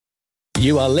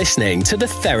You are listening to The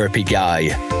Therapy Guy,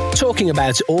 talking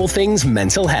about all things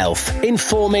mental health,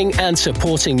 informing and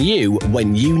supporting you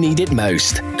when you need it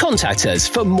most. Contact us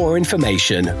for more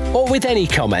information or with any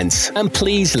comments, and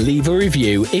please leave a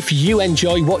review if you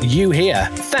enjoy what you hear.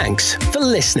 Thanks for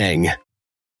listening.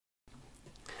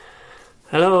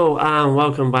 Hello and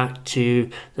welcome back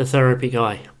to The Therapy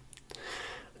Guy.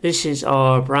 This is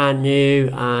our brand new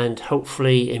and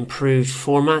hopefully improved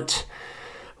format.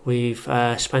 We've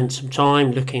spent some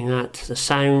time looking at the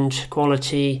sound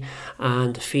quality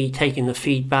and taking the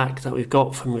feedback that we've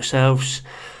got from yourselves,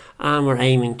 and we're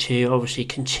aiming to obviously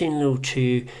continue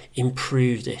to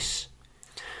improve this.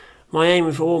 My aim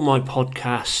with all my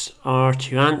podcasts are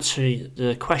to answer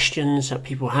the questions that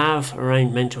people have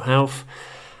around mental health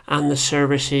and the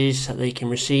services that they can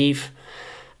receive,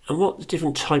 and what the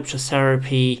different types of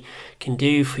therapy can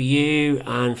do for you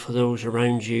and for those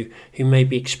around you who may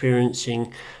be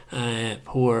experiencing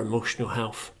poor emotional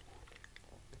health.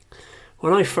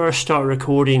 When I first started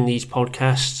recording these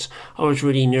podcasts, I was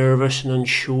really nervous and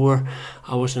unsure.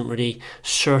 I wasn't really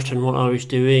certain what I was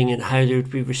doing and how they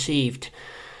would be received.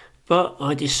 But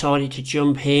I decided to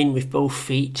jump in with both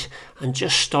feet and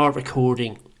just start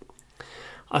recording.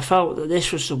 I felt that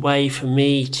this was the way for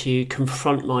me to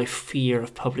confront my fear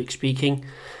of public speaking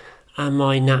and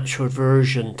my natural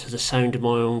aversion to the sound of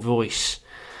my own voice.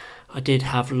 I did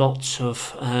have lots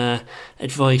of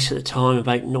advice at the time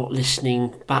about not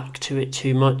listening back to it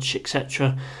too much,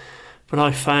 etc. But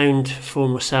I found for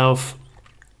myself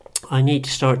I need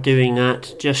to start doing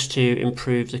that just to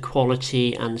improve the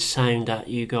quality and sound that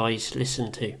you guys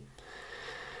listen to.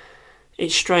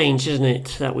 It's strange, isn't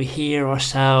it, that we hear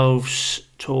ourselves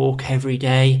talk every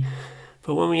day,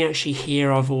 but when we actually hear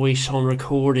our voice on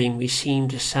recording, we seem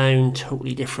to sound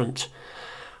totally different.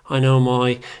 I know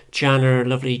my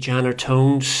lovely Janner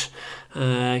tones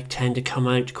tend to come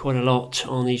out quite a lot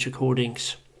on these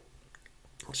recordings.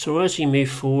 So as we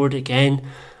move forward again,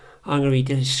 I'm going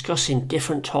to be discussing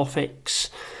different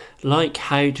topics like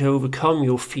how to overcome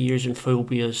your fears and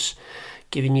phobias,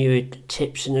 giving you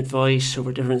tips and advice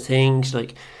over different things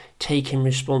like taking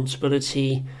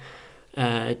responsibility,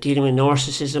 dealing with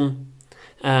narcissism,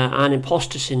 and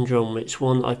imposter syndrome. It's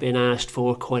one that I've been asked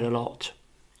for quite a lot.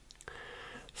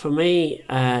 For me,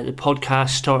 the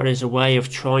podcast started as a way of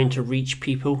trying to reach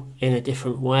people in a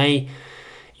different way.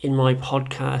 In my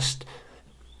podcast,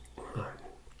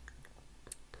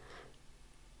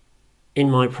 in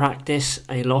my practice,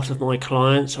 a lot of my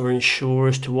clients are unsure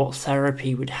as to what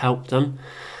therapy would help them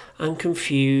and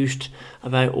confused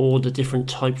about all the different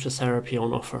types of therapy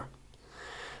on offer.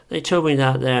 They told me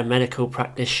that their medical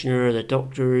practitioner, their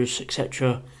doctors,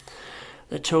 etc.,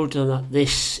 they told them that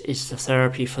this is the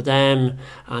therapy for them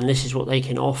and this is what they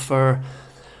can offer.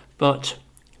 But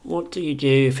what do you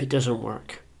do if it doesn't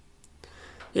work?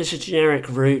 There's a generic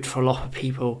route for a lot of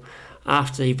people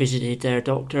after they visited their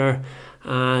doctor,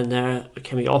 and there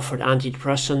can be offered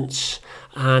antidepressants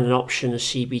and an option of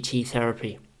CBT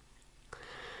therapy.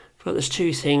 But there's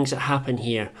two things that happen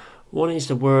here. One is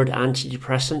the word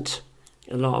antidepressant.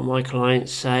 A lot of my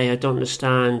clients say, I don't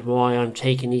understand why I'm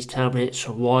taking these tablets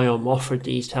or why I'm offered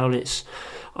these tablets.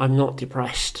 I'm not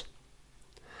depressed.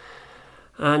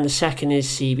 And the second is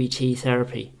CBT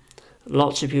therapy.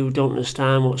 Lots of people don't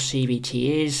understand what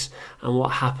CBT is and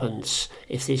what happens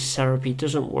if this therapy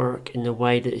doesn't work in the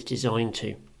way that it's designed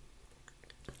to.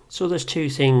 So there's two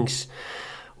things.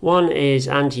 One is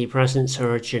antidepressants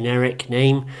are a generic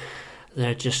name.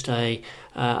 They're just an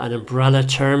umbrella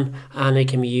term, and they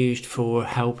can be used for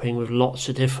helping with lots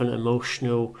of different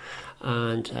emotional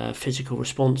and physical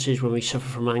responses when we suffer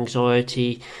from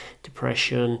anxiety,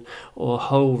 depression, or a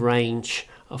whole range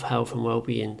of health and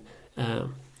well-being.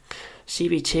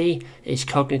 CBT is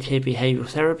cognitive behavioural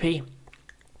therapy.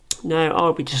 Now,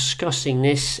 I'll be discussing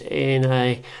this in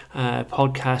a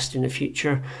podcast in the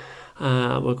future.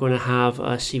 We're going to have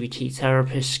a CBT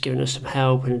therapist giving us some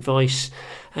help and advice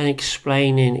and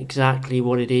explaining exactly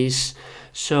what it is,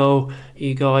 so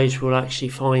you guys will actually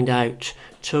find out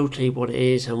totally what it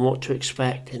is and what to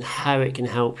expect and how it can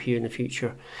help you in the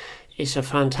future. It's a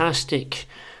fantastic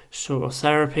sort of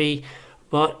therapy,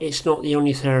 but it's not the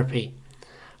only therapy.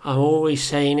 I'm always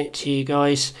saying it to you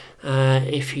guys,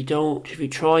 if you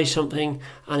try something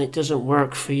and it doesn't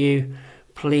work for you,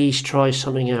 please try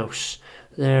something else.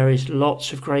 There is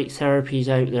lots of great therapies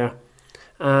out there,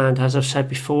 and as I've said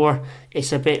before,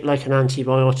 it's a bit like an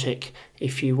antibiotic.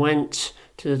 If you went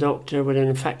to the doctor with an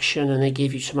infection and they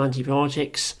gave you some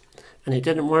antibiotics and it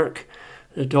didn't work,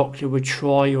 the doctor would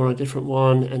try you on a different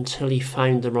one until he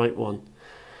found the right one.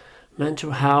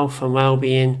 Mental health and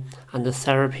well-being and the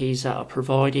therapies that are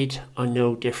provided are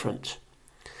no different.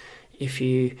 if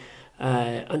you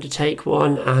undertake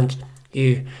one and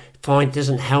you find it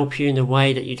doesn't help you in the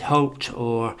way that you'd hoped,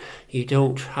 or you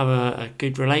don't have a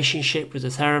good relationship with the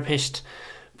therapist,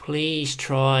 please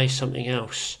try something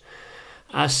else.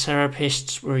 As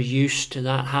therapists, we're used to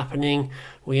that happening.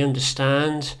 We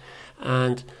understand,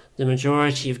 and the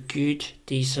majority of good,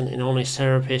 decent and honest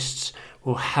therapists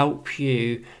will help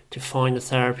you to find a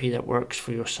therapy that works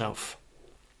for yourself.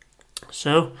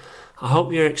 So I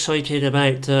hope you're excited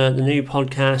about the new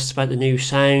podcast, about the new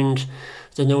sound,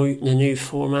 the new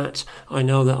format. I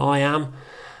know that I am.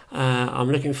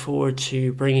 I'm looking forward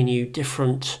to bringing you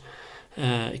different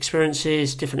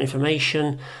experiences, different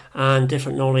information and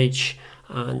different knowledge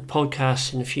and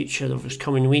podcasts in the future, those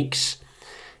coming weeks.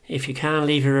 If you can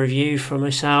leave a review for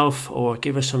myself or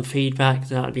give us some feedback,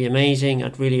 that would be amazing.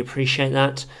 I'd really appreciate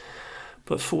that.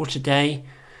 But for today,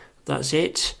 that's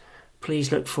it.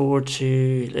 Please look forward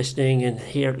to listening and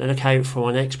look out for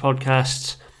my next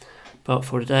podcasts. But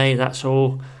for today, that's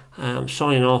all. I'm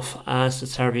signing off as the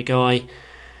Therapy Guy.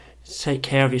 Take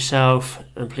care of yourself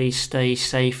and please stay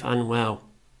safe and well.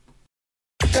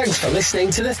 Thanks for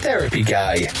listening to The Therapy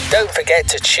Guy. Don't forget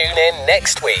to tune in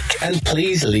next week and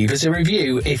please leave us a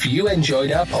review if you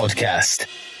enjoyed our podcast.